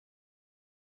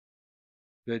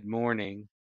good morning,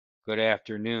 good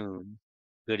afternoon,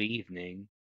 good evening,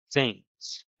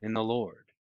 saints in the Lord.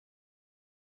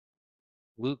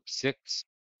 Luke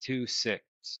 6:26.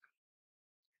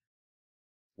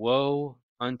 Woe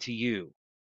unto you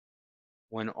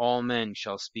when all men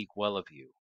shall speak well of you,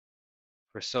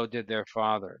 for so did their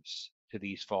fathers to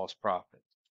these false prophets.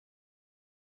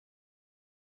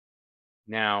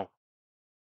 Now,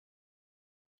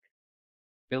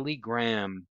 Billy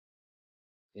Graham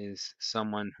is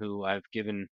someone who I've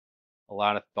given a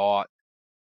lot of thought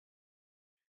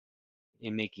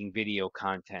in making video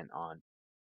content on.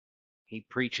 He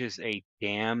preaches a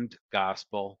damned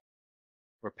gospel,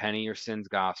 repent of your sins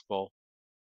gospel.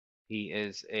 He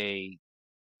is a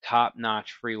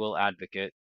top-notch free will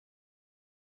advocate.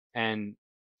 And,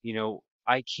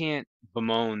 I can't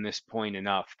bemoan this point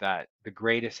enough that the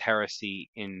greatest heresy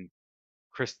in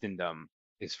Christendom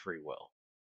is free will.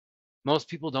 Most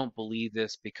people don't believe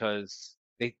this because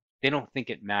they don't think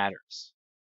it matters.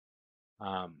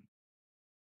 Um,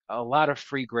 a lot of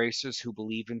free gracers who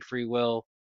believe in free will,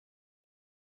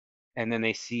 and then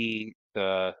they see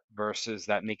the verses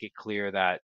that make it clear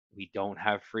that we don't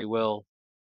have free will,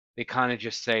 they kind of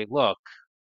just say, look,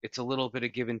 it's a little bit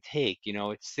of give and take,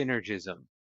 it's synergism.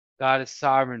 God is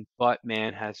sovereign, but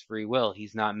man has free will.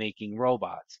 He's not making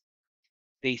robots.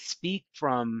 They speak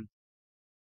from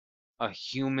a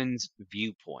human's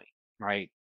viewpoint,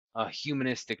 right? A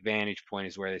humanistic vantage point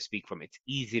is where they speak from. It's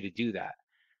easy to do that.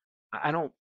 I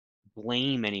don't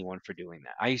blame anyone for doing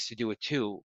that. I used to do it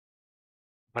too,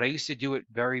 but I used to do it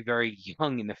very, very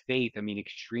young in the faith. I mean,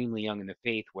 extremely young in the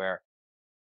faith, where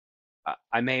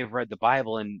I may have read the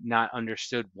Bible and not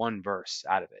understood one verse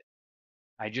out of it.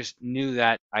 I just knew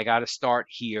that I got to start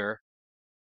here.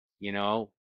 You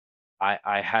know,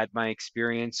 I had my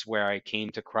experience where I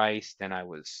came to Christ and I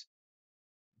was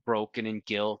broken in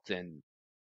guilt and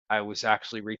I was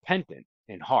actually repentant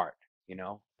in heart.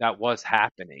 That was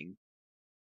happening.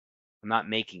 I'm not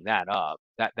making that up.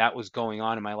 That was going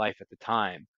on in my life at the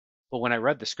time. But when I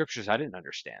read the scriptures, I didn't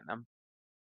understand them.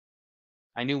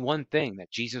 I knew one thing, that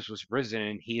Jesus was risen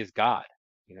and he is God.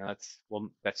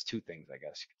 That's two things, I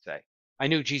guess you could say. I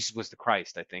knew Jesus was the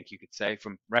Christ, I think you could say,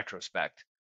 from retrospect.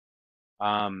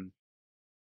 Um,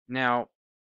 Now,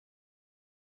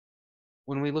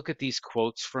 when we look at these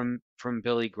quotes from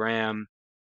Billy Graham,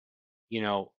 you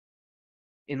know,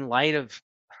 in light of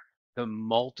the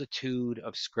multitude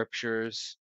of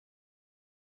scriptures,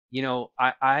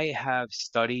 I have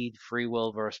studied free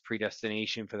will versus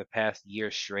predestination for the past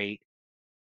year straight,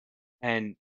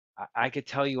 and I could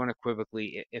tell you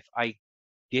unequivocally, if I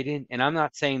didn't, and I'm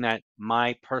not saying that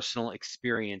my personal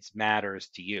experience matters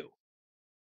to you,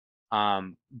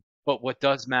 um, but what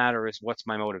does matter is what's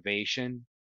my motivation,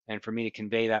 and for me to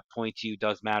convey that point to you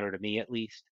does matter to me, at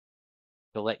least,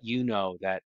 to let you know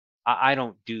that I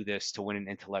don't do this to win an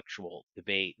intellectual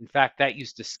debate. In fact, that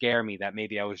used to scare me, that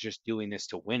maybe I was just doing this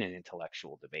to win an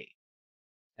intellectual debate.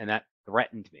 And that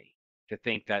threatened me, to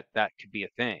think that that could be a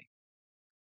thing.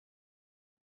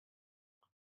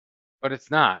 But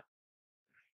it's not,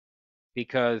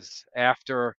 because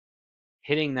after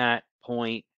hitting that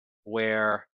point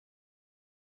where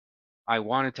I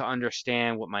wanted to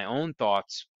understand what my own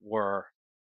thoughts were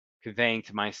conveying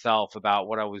to myself about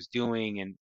what I was doing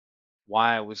and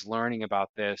why I was learning about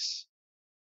this,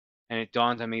 and it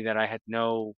dawned on me that I had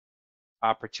no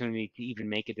opportunity to even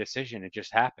make a decision. It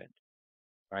just happened,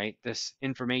 right? This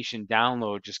information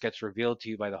download just gets revealed to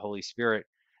you by the Holy Spirit.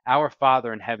 Our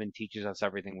Father in heaven teaches us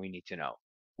everything we need to know.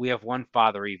 We have one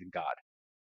Father, even God.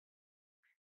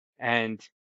 And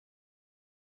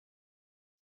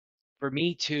for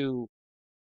me to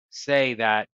say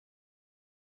that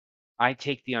I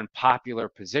take the unpopular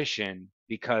position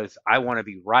because I want to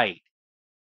be right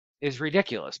is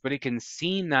ridiculous, but it can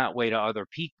seem that way to other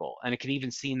people. And it can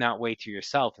even seem that way to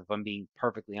yourself. If I'm being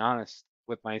perfectly honest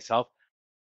with myself,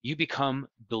 you become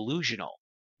delusional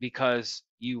because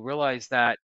you realize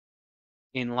that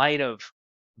in light of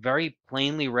very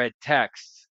plainly read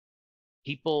texts,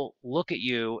 people look at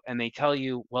you and they tell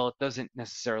you, well, it doesn't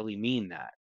necessarily mean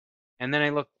that. And then I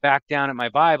look back down at my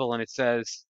Bible and it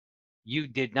says, you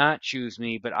did not choose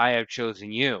me, but I have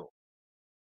chosen you.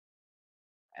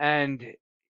 And,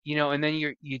 and then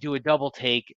you do a double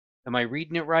take. Am I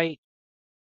reading it right?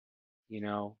 You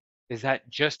know, is that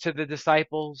just to the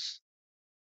disciples?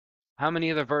 How many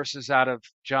of the verses out of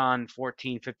John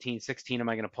 14, 15, 16 am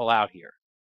I going to pull out here?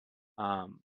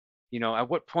 Um, at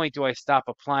what point do I stop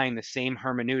applying the same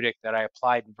hermeneutic that I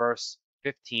applied in verse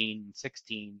 15 and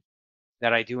 16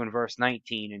 that I do in verse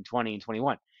 19 and 20 and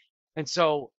 21? And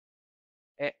so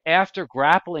after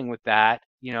grappling with that,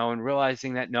 and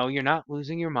realizing that no, you're not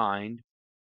losing your mind.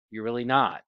 You're really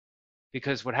not.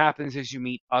 Because what happens is you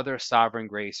meet other sovereign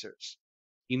gracers.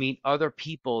 You meet other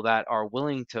people that are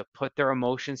willing to put their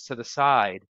emotions to the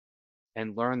side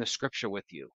and learn the scripture with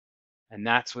you. And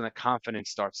that's when the confidence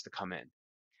starts to come in.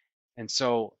 And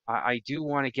so I do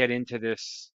want to get into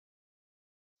this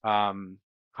um,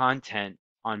 content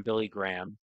on Billy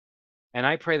Graham. And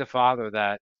I pray the Father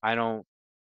that I don't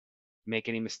make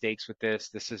any mistakes with this.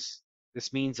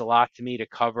 This means a lot to me to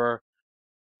cover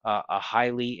a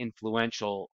highly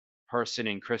influential person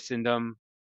in Christendom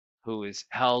who is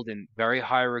held in very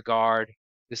high regard.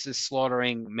 This is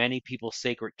slaughtering many people's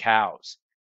sacred cows.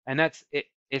 And that's it.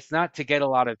 It's not to get a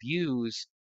lot of views,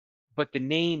 but the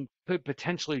name could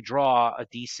potentially draw a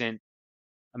decent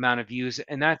amount of views.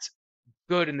 And that's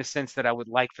good in the sense that I would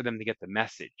like for them to get the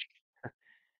message.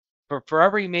 For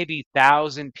every maybe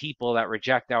 1,000 people that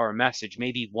reject our message,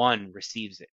 maybe one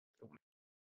receives it.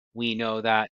 We know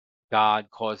that God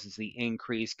causes the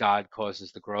increase, God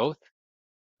causes the growth.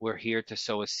 We're here to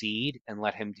sow a seed and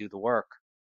let Him do the work.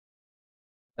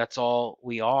 That's all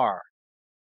we are.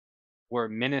 We're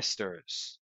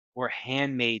ministers. We're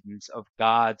handmaidens of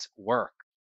God's work.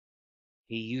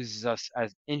 He uses us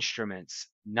as instruments,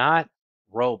 not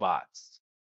robots,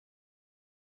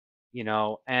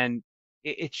 and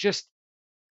it's just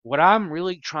what I'm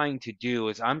really trying to do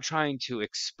is I'm trying to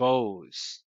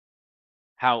expose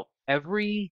how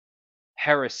every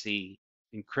heresy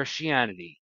in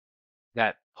Christianity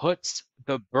that puts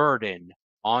the burden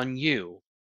on you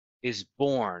is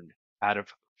born out of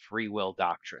free will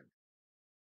doctrine.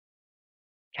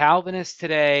 Calvinists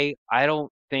today, I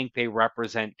don't think they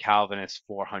represent Calvinists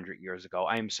 400 years ago.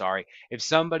 I'm sorry. If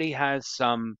somebody has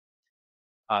some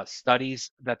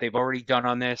studies that they've already done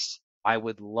on this, I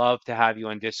would love to have you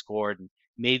on Discord. And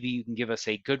maybe you can give us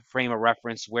a good frame of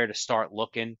reference where to start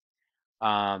looking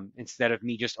instead of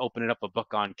me just opening up a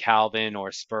book on Calvin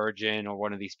or Spurgeon or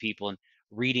one of these people and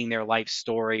reading their life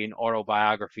story and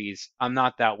autobiographies. I'm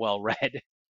not that well read.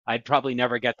 I'd probably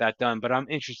never get that done, but I'm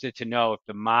interested to know if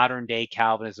the modern day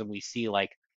Calvinism we see,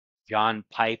 like John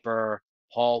Piper,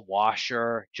 Paul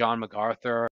Washer, John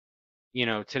MacArthur,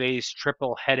 today's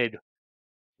triple-headed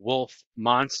wolf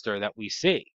monster that we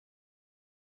see,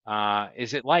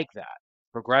 is it like that?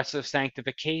 Progressive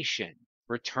sanctification,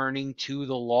 returning to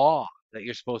the law that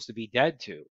you're supposed to be dead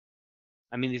to.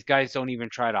 I mean, these guys don't even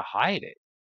try to hide it.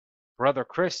 Brother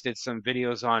Chris did some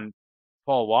videos on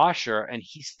Paul Washer, and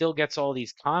he still gets all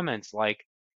these comments like,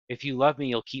 if you love me,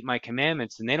 you'll keep my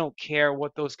commandments. And they don't care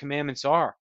what those commandments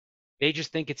are. They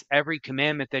just think it's every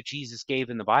commandment that Jesus gave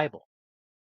in the Bible.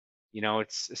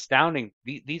 It's astounding.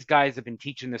 These guys have been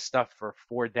teaching this stuff for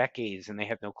 4 decades, and they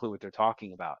have no clue what they're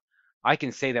talking about. I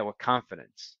can say that with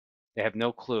confidence. They have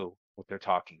no clue what they're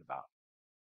talking about.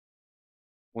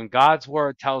 When God's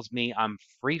word tells me I'm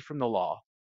free from the law,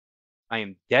 I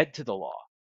am dead to the law,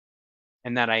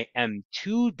 and that I am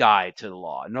to die to the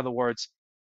law. In other words,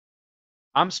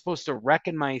 I'm supposed to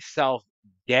reckon myself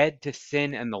dead to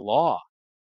sin and the law.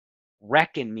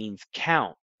 Reckon means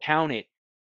count. Count it.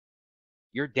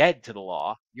 You're dead to the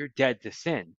law. You're dead to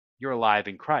sin. You're alive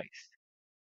in Christ.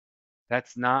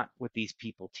 That's not what these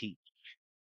people teach.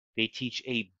 They teach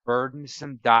a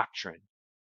burdensome doctrine.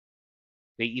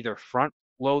 They either front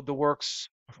load the works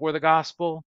before the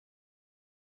gospel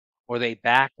or they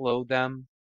back load them.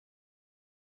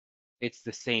 It's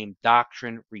the same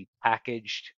doctrine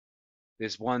repackaged.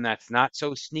 There's one that's not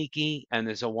so sneaky, and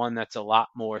there's one that's a lot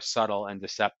more subtle and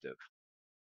deceptive.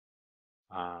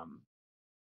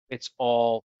 It's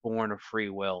all born of free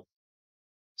will.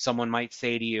 Someone might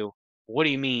say to you, what do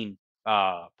you mean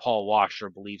Paul Washer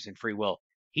believes in free will?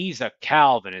 He's a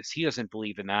Calvinist. He doesn't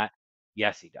believe in that.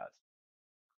 Yes, he does.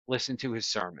 Listen to his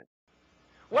sermon.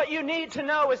 What you need to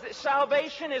know is that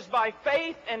salvation is by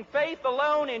faith and faith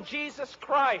alone in Jesus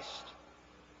Christ.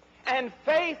 And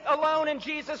faith alone in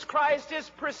Jesus Christ is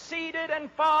preceded and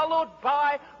followed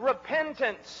by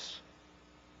repentance.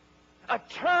 A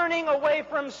turning away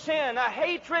from sin, a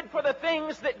hatred for the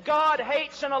things that God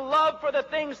hates and a love for the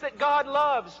things that God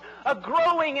loves, a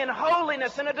growing in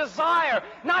holiness and a desire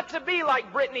not to be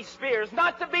like Britney Spears,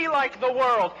 not to be like the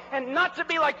world, and not to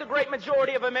be like the great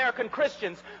majority of American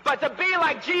Christians, but to be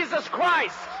like Jesus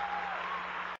Christ.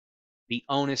 The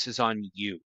onus is on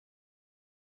you.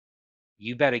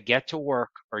 You better get to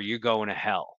work or you're going to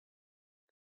hell.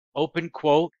 Open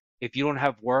quote, if you don't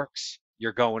have works,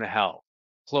 you're going to hell.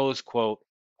 Close quote,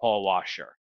 Paul Washer.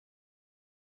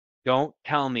 Don't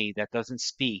tell me that doesn't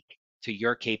speak to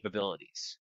your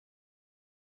capabilities.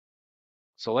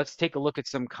 So let's take a look at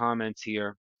some comments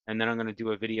here, and then I'm going to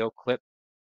do a video clip.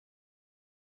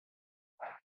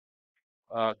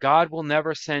 God will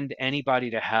never send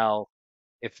anybody to hell.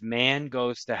 If man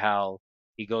goes to hell,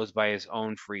 he goes by his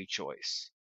own free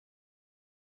choice.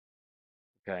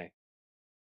 Okay.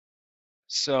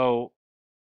 So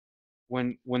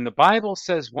when the Bible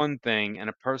says one thing and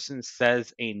a person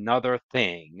says another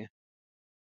thing,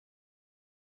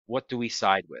 what do we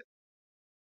side with?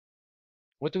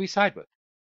 What do we side with?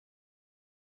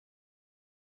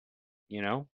 You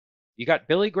know? You got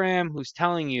Billy Graham who's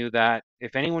telling you that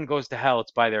if anyone goes to hell,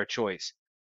 it's by their choice.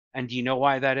 And do you know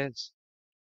why that is?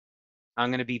 I'm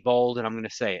going to be bold and I'm going to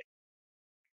say it.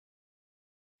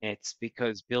 It's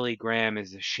because Billy Graham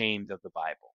is ashamed of the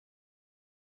Bible.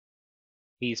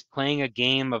 He's playing a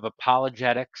game of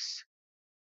apologetics,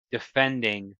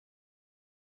 defending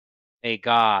a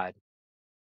God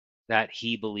that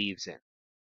he believes in.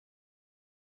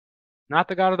 Not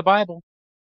the God of the Bible.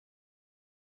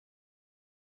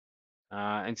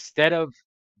 Instead of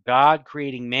God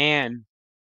creating man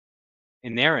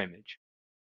in their image,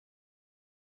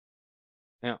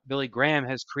 Billy Graham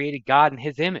has created God in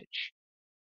his image.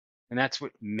 And that's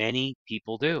what many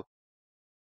people do.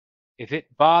 If it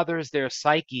bothers their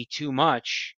psyche too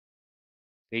much,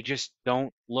 they just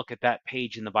don't look at that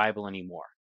page in the Bible anymore.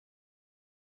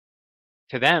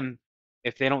 To them,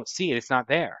 if they don't see it, it's not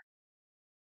there.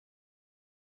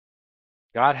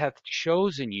 God hath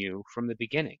chosen you from the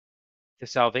beginning to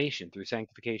salvation through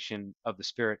sanctification of the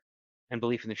Spirit and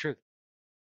belief in the truth.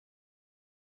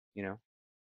 You know,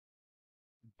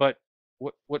 but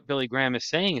what Billy Graham is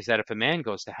saying is that if a man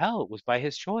goes to hell, it was by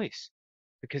his choice,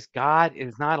 because God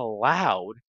is not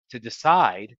allowed to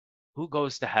decide who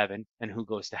goes to heaven and who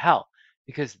goes to hell,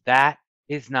 because that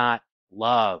is not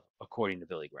love, according to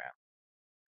Billy Graham.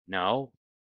 No,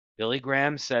 Billy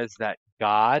Graham says that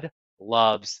God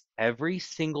loves every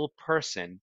single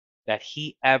person that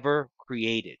he ever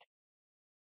created.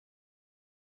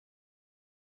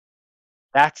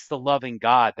 That's the loving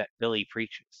God that Billy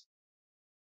preaches.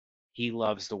 He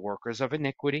loves the workers of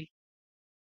iniquity.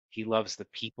 He loves the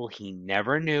people he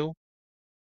never knew.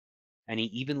 And he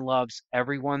even loves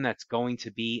everyone that's going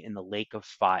to be in the lake of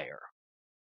fire.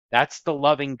 That's the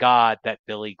loving God that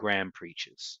Billy Graham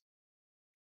preaches.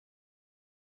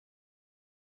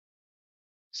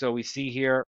 So we see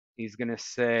here, he's going to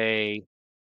say,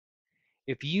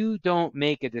 if you don't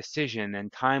make a decision, then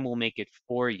time will make it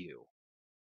for you.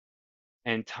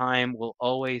 And time will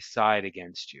always side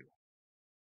against you.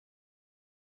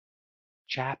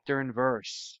 Chapter and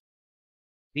verse.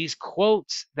 These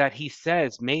quotes that he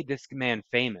says made this man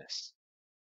famous.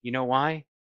 You know why?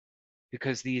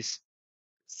 Because these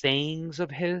sayings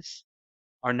of his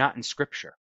are not in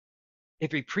Scripture.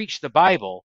 If he preached the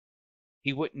Bible,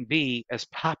 he wouldn't be as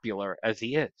popular as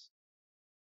he is.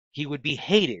 He would be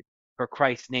hated for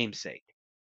Christ's namesake,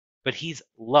 but he's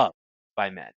loved by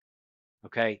men.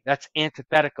 Okay? That's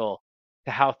antithetical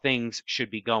to how things should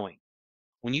be going.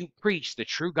 When you preach the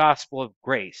true gospel of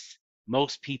grace,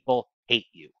 most people hate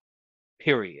you.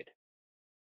 Period.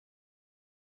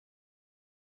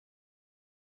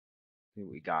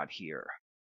 What we got here?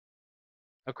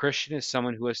 A Christian is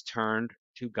someone who has turned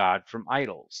to God from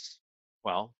idols.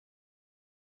 Well,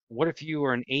 what if you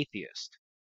were an atheist?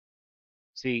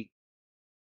 See,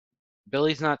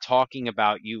 Billy's not talking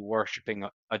about you worshiping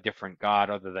a different God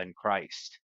other than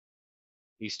Christ.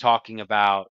 He's talking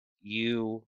about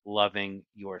you loving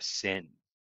your sin.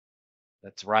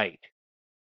 That's right.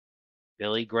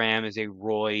 Billy Graham is a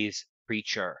Roy's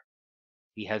preacher.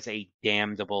 He has a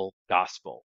damnable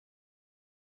gospel.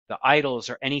 The idols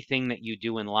are anything that you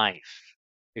do in life.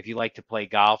 If you like to play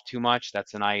golf too much,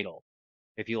 that's an idol.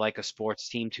 If you like a sports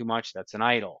team too much, that's an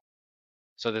idol.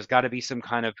 So there's got to be some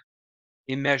kind of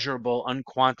immeasurable,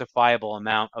 unquantifiable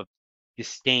amount of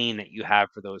disdain that you have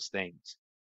for those things.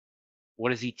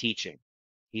 What is he teaching?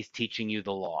 He's teaching you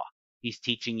the law. He's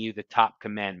teaching you the top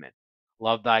commandment.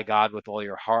 Love thy God with all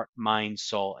your heart, mind,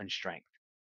 soul, and strength.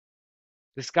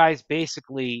 This guy's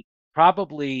basically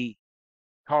probably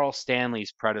Carl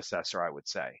Stanley's predecessor, I would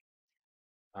say.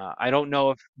 I don't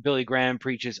know if Billy Graham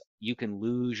preaches you can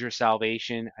lose your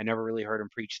salvation. I never really heard him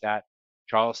preach that.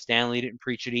 Charles Stanley didn't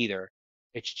preach it either.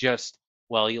 It's just,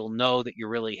 well, you'll know that you're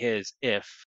really his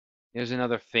if. Here's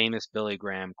another famous Billy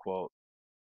Graham quote.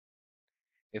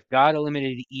 If God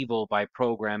eliminated evil by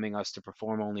programming us to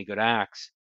perform only good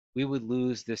acts, we would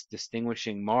lose this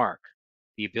distinguishing mark,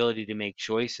 the ability to make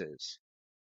choices.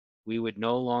 We would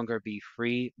no longer be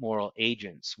free moral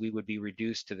agents. We would be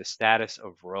reduced to the status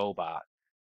of robot.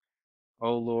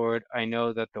 O Lord, I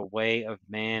know that the way of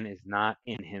man is not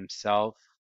in himself.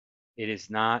 It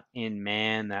is not in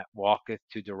man that walketh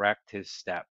to direct his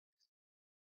step.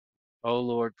 O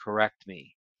Lord, correct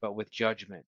me, but with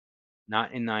judgment,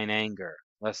 not in thine anger,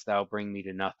 lest thou bring me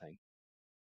to nothing.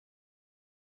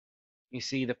 You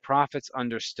see, the prophets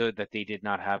understood that they did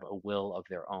not have a will of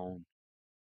their own.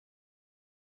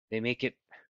 They make it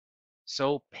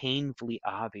so painfully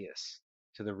obvious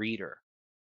to the reader.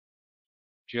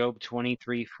 Job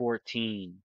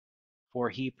 23:14, for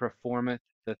he performeth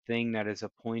the thing that is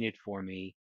appointed for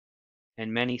me,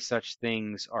 and many such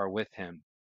things are with him.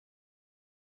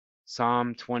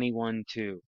 Psalm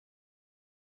 21:2,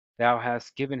 thou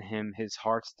hast given him his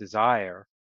heart's desire,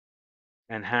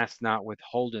 and hast not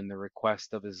withholden the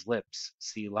request of his lips.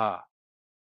 Selah.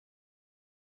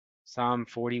 Psalm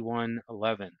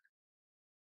 41:11,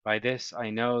 by this I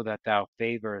know that thou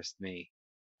favorest me,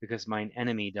 because mine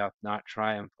enemy doth not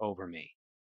triumph over me.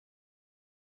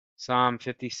 Psalm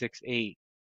 56:8,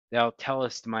 thou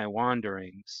tellest my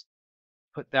wanderings.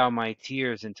 Put thou my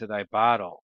tears into thy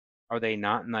bottle. Are they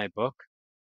not in thy book?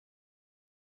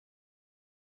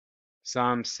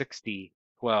 Psalm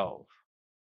 60:12,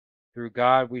 through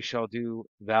God we shall do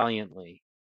valiantly,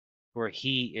 for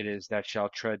he it is that shall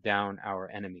tread down our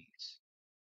enemies.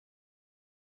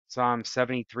 Psalm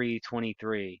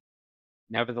 73:23,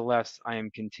 nevertheless I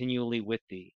am continually with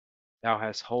thee. Thou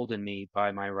hast holden me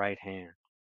by my right hand.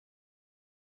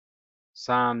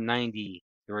 Psalm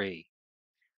 93,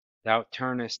 thou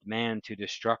turnest man to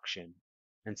destruction,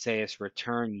 and sayest,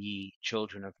 return ye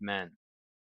children of men.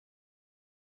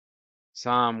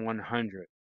 Psalm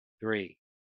 100:3,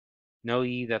 know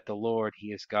ye that the Lord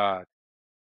he is God.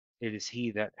 It is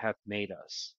he that hath made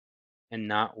us, and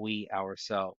not we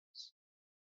ourselves.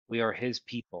 We are his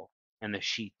people, and the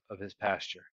sheep of his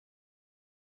pasture.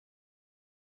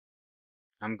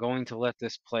 I'm going to let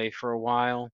this play for a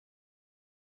while.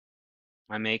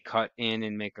 I may cut in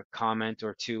and make a comment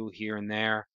or two here and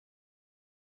there,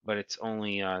 but it's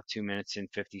only 2 minutes and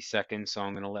 50 seconds, so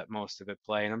I'm going to let most of it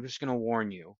play. And I'm just going to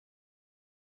warn you,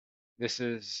 this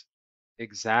is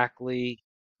exactly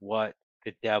what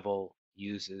the devil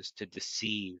uses to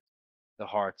deceive the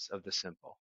hearts of the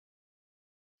simple.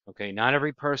 Okay, not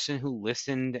every person who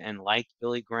listened and liked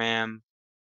Billy Graham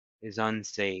is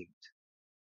unsaved.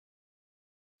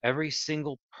 Every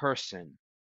single person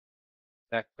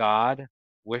that God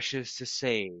wishes to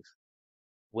save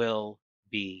will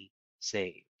be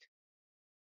saved.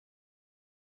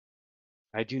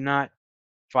 I do not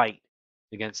fight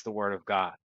against the Word of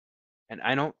God, and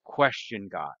I don't question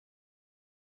God.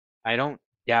 I don't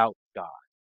doubt God.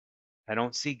 I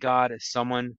don't see God as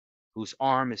someone whose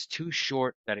arm is too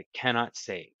short that it cannot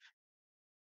save.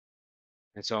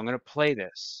 And so I'm going to play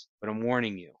this, but I'm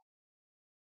warning you.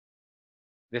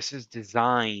 This is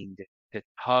designed to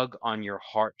tug on your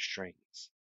heartstrings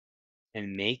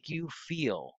and make you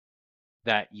feel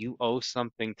that you owe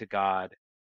something to God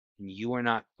and you are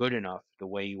not good enough the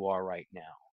way you are right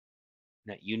now.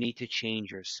 That you need to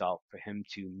change yourself for him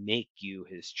to make you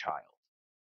his child.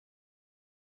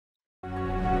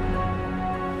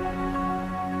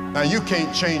 Now, you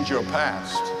can't change your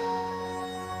past,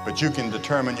 but you can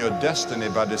determine your destiny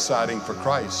by deciding for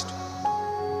Christ.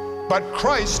 But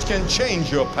Christ can change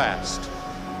your past.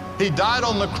 He died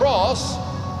on the cross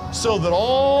so that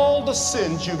all the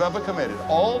sins you've ever committed,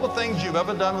 all the things you've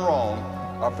ever done wrong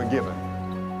are forgiven.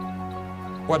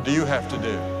 What do you have to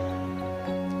do?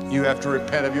 You have to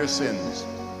repent of your sins.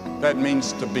 That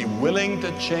means to be willing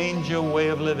to change your way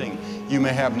of living. You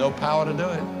may have no power to do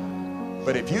it,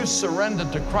 but if you surrender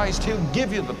to Christ, he'll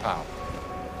give you the power.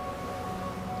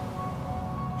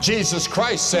 Jesus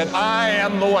Christ said, I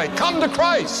am the way. Come to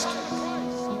Christ.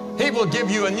 He will give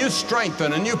you a new strength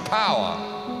and a new power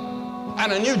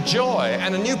and a new joy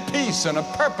and a new peace and a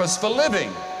purpose for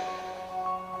living.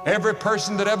 Every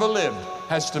person that ever lived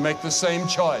has to make the same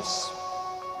choice.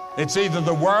 It's either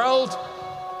the world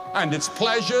and its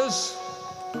pleasures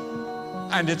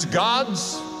and its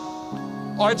gods,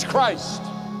 or it's Christ.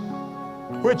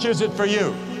 Which is it for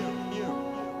you?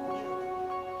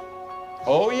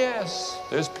 Oh yes,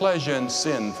 there's pleasure in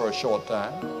sin for a short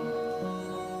time,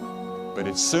 but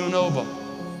it's soon over.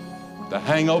 The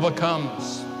hangover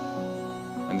comes,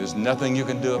 and there's nothing you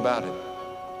can do about it.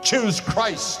 Choose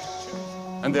Christ,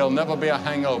 and there'll never be a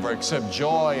hangover except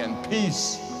joy and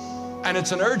peace. And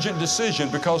it's an urgent decision,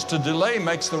 because to delay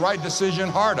makes the right decision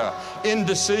harder.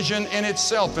 Indecision in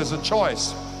itself is a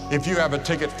choice. If you have a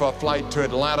ticket for a flight to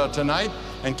Atlanta tonight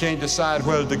and can't decide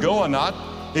whether to go or not,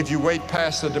 if you wait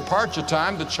past the departure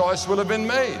time, the choice will have been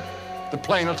made. The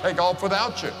plane will take off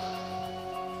without you.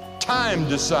 Time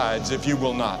decides if you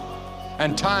will not,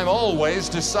 and time always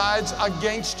decides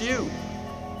against you.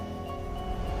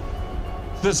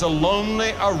 There's a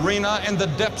lonely arena in the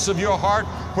depths of your heart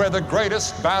where the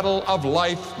greatest battle of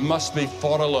life must be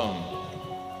fought alone.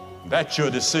 That's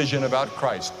your decision about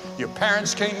Christ. Your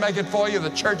parents can't make it for you. The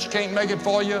church can't make it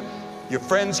for you. Your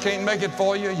friends can't make it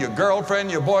for you. Your girlfriend,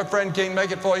 your boyfriend can't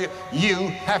make it for you. You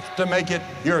have to make it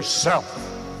yourself.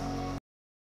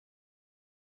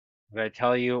 Did I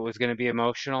tell you it was going to be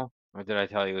emotional? Or did I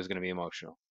tell you it was going to be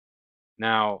emotional?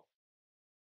 Now,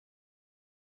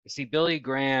 you see, Billy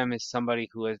Graham is somebody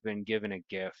who has been given a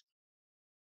gift.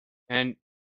 And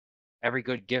every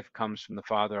good gift comes from the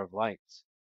Father of lights.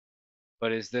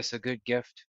 But is this a good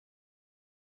gift?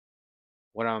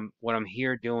 What I'm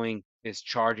here doing is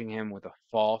charging him with a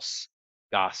false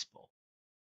gospel.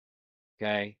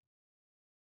 Okay?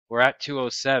 We're at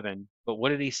 207, but what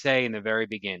did he say in the very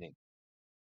beginning?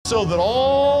 So that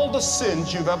all the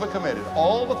sins you've ever committed,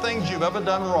 all the things you've ever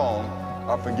done wrong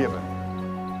are forgiven.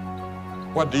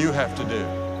 What do you have to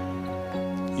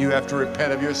do? You have to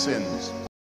repent of your sins.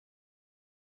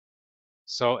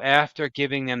 So after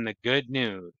giving them the good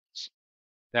news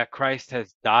that Christ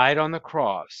has died on the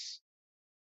cross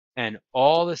and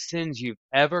all the sins you've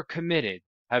ever committed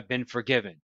have been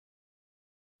forgiven,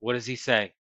 what does he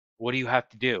say? What do you have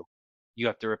to do? You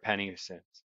have to repent of your sins.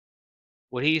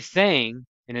 What he's saying,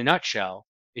 in a nutshell,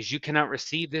 is you cannot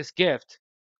receive this gift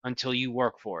until you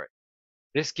work for it.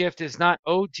 This gift is not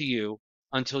owed to you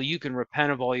until you can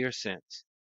repent of all your sins.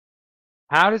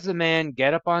 How does a man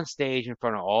get up on stage in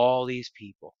front of all these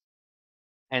people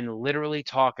and literally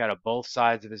talk out of both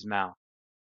sides of his mouth?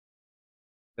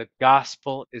 The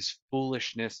gospel is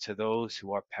foolishness to those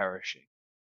who are perishing.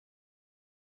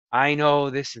 I know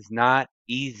this is not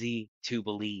easy to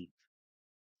believe.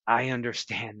 I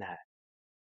understand that.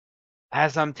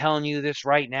 As I'm telling you this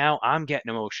right now, I'm getting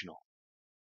emotional.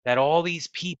 That all these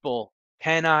people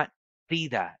cannot see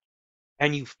that.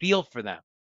 And you feel for them.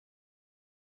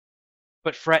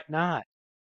 But fret not,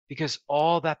 because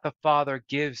all that the Father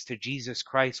gives to Jesus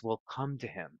Christ will come to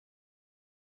him.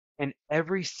 And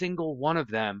every single one of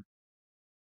them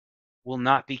will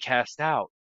not be cast out.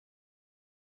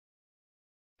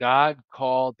 God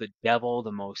called the devil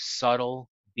the most subtle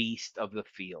beast of the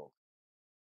field.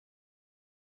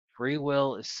 Free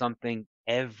will is something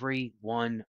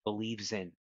everyone believes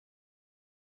in,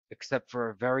 except for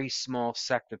a very small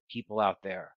sect of people out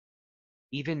there.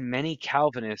 Even many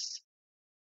Calvinists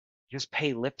just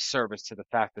pay lip service to the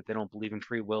fact that they don't believe in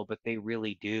free will, but they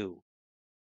really do.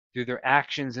 Through their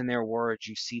actions and their words,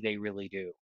 you see they really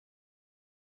do.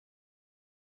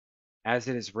 As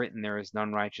it is written, there is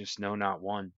none righteous, no, not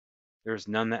one. There is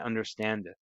none that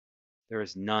understandeth. There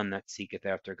is none that seeketh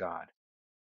after God.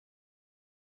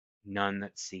 None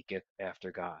that seeketh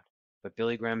after God. But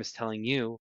Billy Graham is telling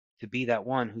you to be that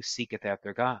one who seeketh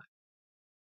after God.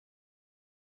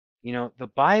 You know, the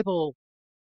Bible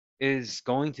is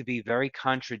going to be very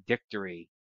contradictory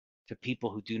to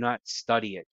people who do not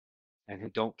study it and who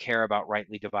don't care about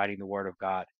rightly dividing the word of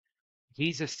God.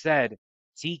 Jesus said,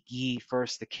 "Seek ye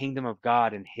first the kingdom of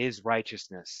God and his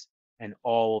righteousness, and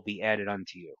all will be added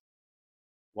unto you."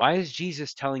 Why is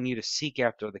Jesus telling you to seek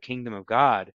after the kingdom of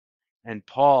God, and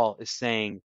Paul is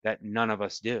saying that none of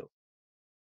us do?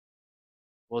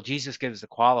 Well, Jesus gives the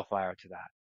qualifier to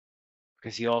that,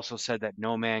 because he also said that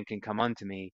no man can come unto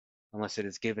me unless it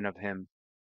is given of him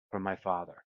from my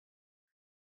Father.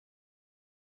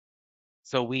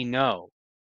 So we know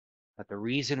that the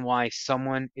reason why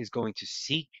someone is going to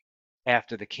seek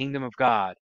after the kingdom of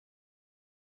God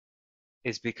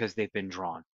is because they've been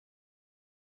drawn.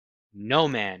 No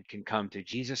man can come to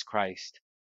Jesus Christ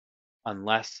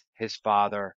unless his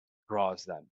Father draws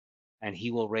them, and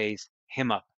he will raise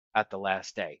him up at the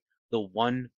last day. The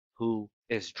one who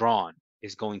is drawn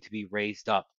is going to be raised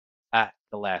up at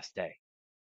the last day.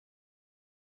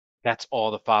 That's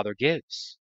all the Father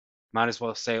gives. Might as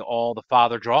well say all the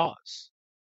Father draws.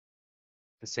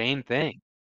 The same thing.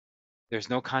 There's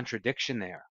no contradiction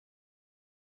there.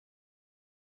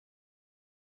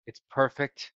 It's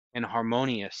perfect and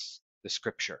harmonious, the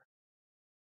Scripture.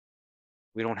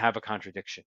 We don't have a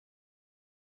contradiction.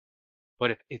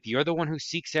 But if you're the one who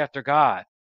seeks after God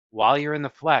while you're in the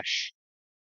flesh,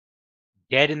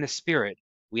 dead in the spirit,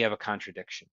 we have a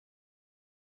contradiction.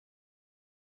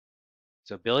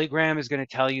 So Billy Graham is going to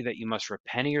tell you that you must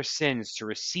repent of your sins to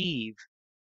receive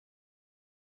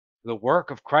the work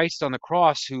of Christ on the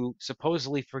cross, who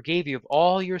supposedly forgave you of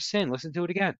all your sin. Listen to it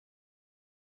again.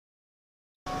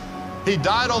 He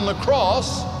died on the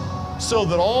cross so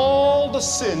that all the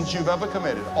sins you've ever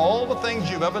committed, all the things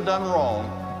you've ever done wrong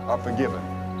are forgiven.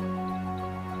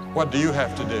 What do you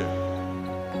have to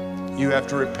do? You have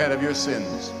to repent of your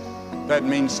sins. That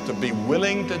means to be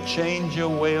willing to change your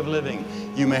way of living.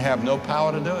 You may have no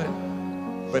power to do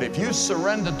it, but if you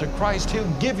surrender to Christ,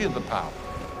 he'll give you the power.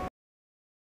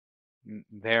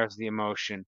 There's the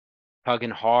emotion,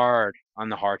 tugging hard on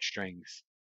the heartstrings.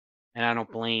 And I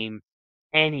don't blame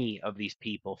any of these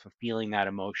people for feeling that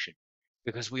emotion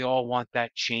because we all want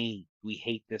that change. We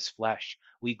hate this flesh.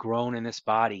 We groan in this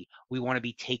body. We want to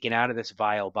be taken out of this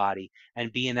vile body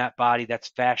and be in that body that's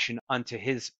fashioned unto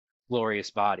his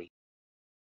glorious body.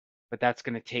 But that's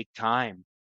going to take time.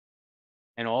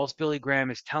 And all Billy Graham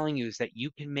is telling you is that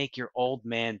you can make your old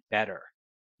man better.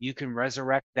 You can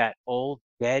resurrect that old,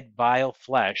 dead, vile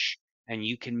flesh and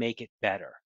you can make it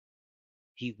better.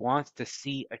 He wants to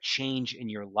see a change in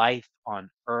your life on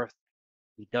earth.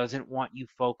 He doesn't want you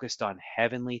focused on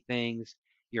heavenly things.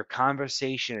 Your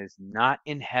conversation is not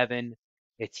in heaven.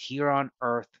 It's here on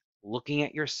earth, looking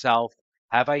at yourself.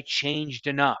 Have I changed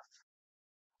enough?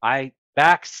 I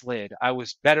backslid. I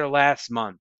was better last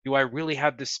month. Do I really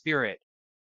have the Spirit?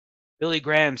 Billy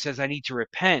Graham says I need to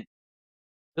repent.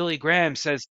 Billy Graham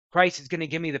says Christ is going to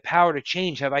give me the power to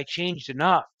change. Have I changed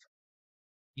enough?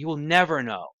 You will never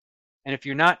know. And if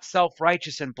you're not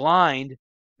self-righteous and blind,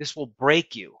 this will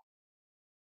break you.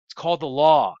 It's called the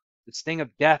law. The sting of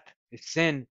death is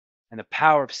sin, and the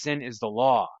power of sin is the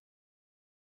law.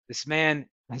 This man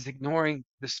is ignoring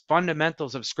the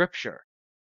fundamentals of Scripture.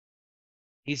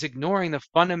 He's ignoring the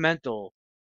fundamental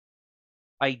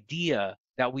idea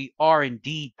that we are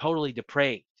indeed totally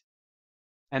depraved.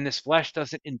 And this flesh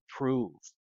doesn't improve.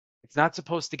 It's not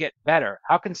supposed to get better.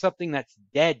 How can something that's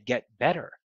dead get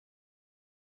better?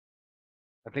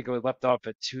 I think we left off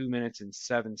at 2 minutes and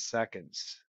 7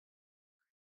 seconds.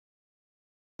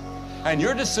 And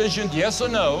your decision, yes or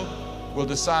no, will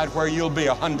decide where you'll be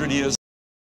 100 years.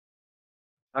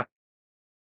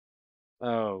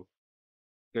 Oh,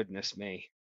 goodness me,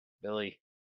 Billy.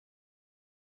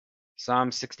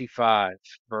 Psalm 65,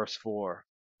 verse 4.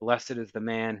 Blessed is the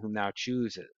man whom thou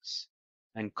chooses,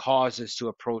 and causes to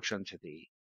approach unto thee,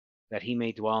 that he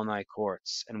may dwell in thy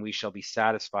courts, and we shall be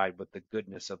satisfied with the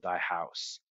goodness of thy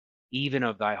house, even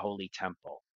of thy holy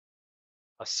temple.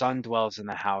 A son dwells in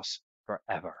the house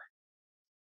forever.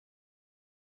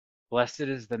 Blessed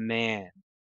is the man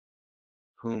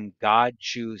whom God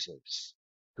chooses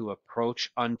to approach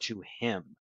unto him,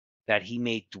 that he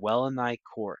may dwell in thy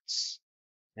courts,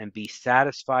 and be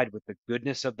satisfied with the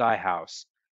goodness of thy house,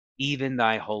 even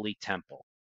thy holy temple.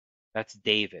 That's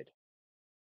David.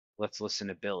 Let's listen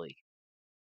to Billy.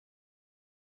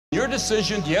 Your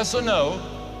decision, yes or no,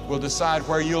 will decide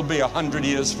where you'll be 100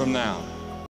 years from now.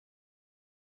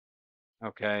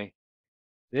 Okay.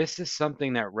 This is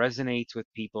something that resonates with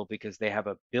people because they have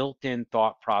a built-in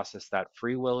thought process that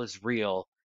free will is real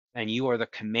and you are the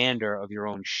commander of your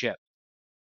own ship.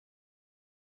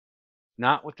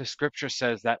 Not what the scripture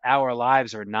says, that our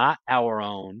lives are not our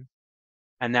own,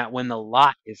 and that when the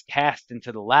lot is cast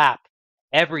into the lap,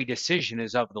 every decision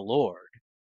is of the Lord.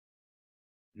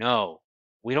 No,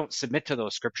 we don't submit to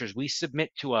those scriptures. We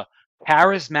submit to a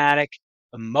charismatic,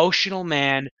 emotional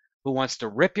man who wants to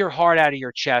rip your heart out of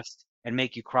your chest and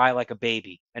make you cry like a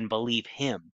baby and believe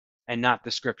him and not the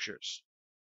scriptures.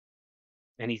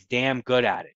 And he's damn good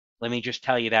at it. Let me just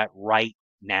tell you that right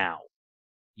now.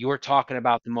 You're talking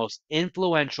about the most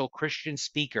influential Christian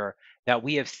speaker that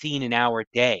we have seen in our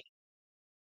day,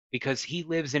 because he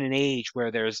lives in an age where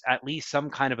there's at least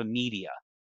some kind of a media,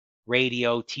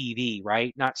 radio, TV,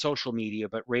 right? Not social media,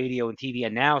 but radio and TV,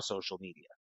 and now social media.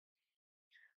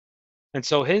 And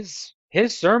so his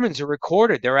sermons are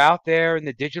recorded. They're out there in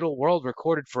the digital world,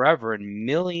 recorded forever, and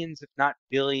millions, if not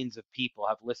billions, of people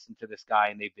have listened to this guy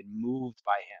and they've been moved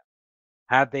by him.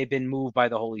 Have they been moved by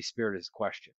the Holy Spirit is the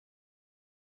question.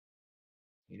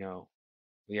 You know,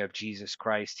 we have Jesus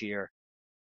Christ here.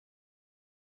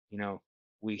 You know,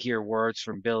 we hear words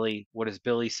from Billy. What does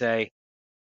Billy say?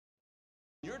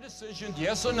 Your decision,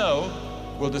 yes or no,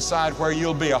 will decide where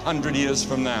you'll be 100 years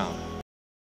from now.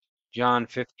 John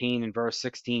 15 and verse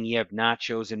 16, ye have not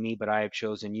chosen me, but I have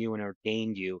chosen you and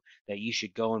ordained you, that ye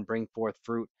should go and bring forth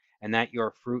fruit, and that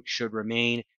your fruit should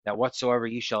remain, that whatsoever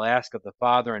ye shall ask of the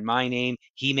Father in my name,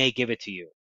 he may give it to you.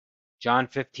 John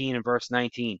 15 and verse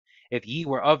 19, if ye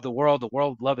were of the world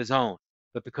would love his own.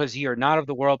 But because ye are not of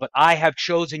the world, but I have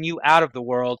chosen you out of the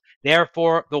world,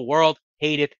 therefore the world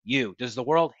hateth you. Does the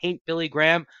world hate Billy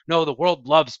Graham? No, the world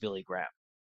loves Billy Graham.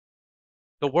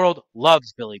 The world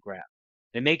loves Billy Graham.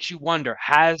 It makes you wonder,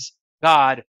 has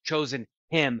God chosen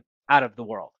him out of the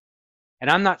world? And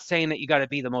I'm not saying that you got to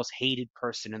be the most hated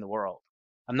person in the world.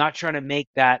 I'm not trying to make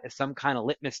that as some kind of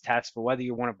litmus test for whether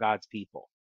you're one of God's people.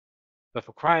 But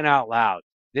for crying out loud,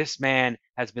 this man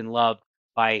has been loved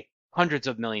by hundreds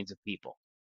of millions of people.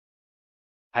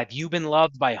 Have you been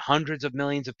loved by hundreds of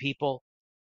millions of people?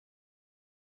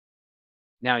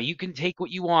 Now, you can take what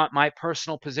you want. My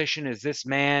personal position is this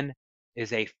man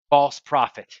is a false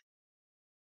prophet.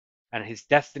 and his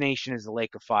destination is the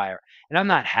lake of fire. And I'm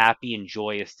not happy and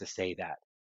joyous to say that.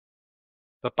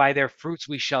 But by their fruits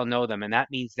we shall know them, and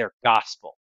that means their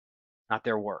gospel, not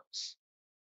their works.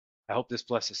 I hope this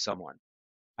blesses someone.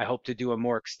 I hope to do a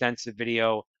more extensive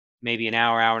video, maybe an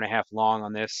hour, hour and a half long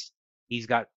on this. He's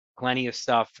got plenty of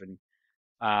stuff, and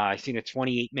I've seen a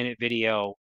 28-minute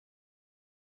video,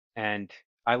 and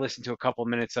I listened to a couple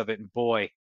minutes of it, and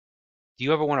boy, do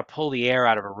you ever want to pull the air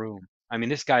out of a room? I mean,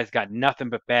 this guy's got nothing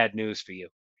but bad news for you.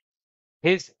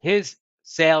 His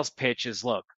sales pitch is,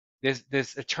 look,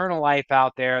 there's eternal life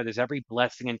out there. There's every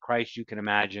blessing in Christ you can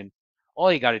imagine.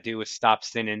 All you got to do is stop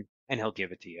sinning, and he'll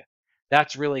give it to you.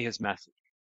 That's really his message.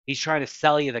 He's trying to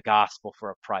sell you the gospel for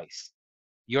a price.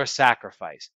 Your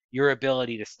sacrifice, your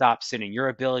ability to stop sinning, your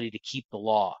ability to keep the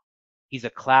law. He's a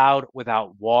cloud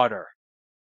without water,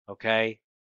 okay?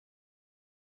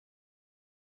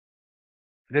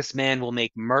 This man will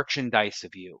make merchandise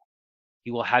of you.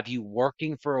 He will have you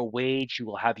working for a wage. He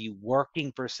will have you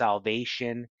working for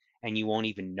salvation, and you won't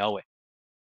even know it.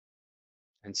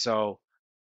 And so,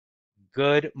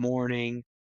 good morning,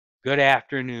 good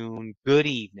afternoon, good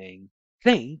evening.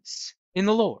 Thanks in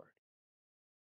the Lord.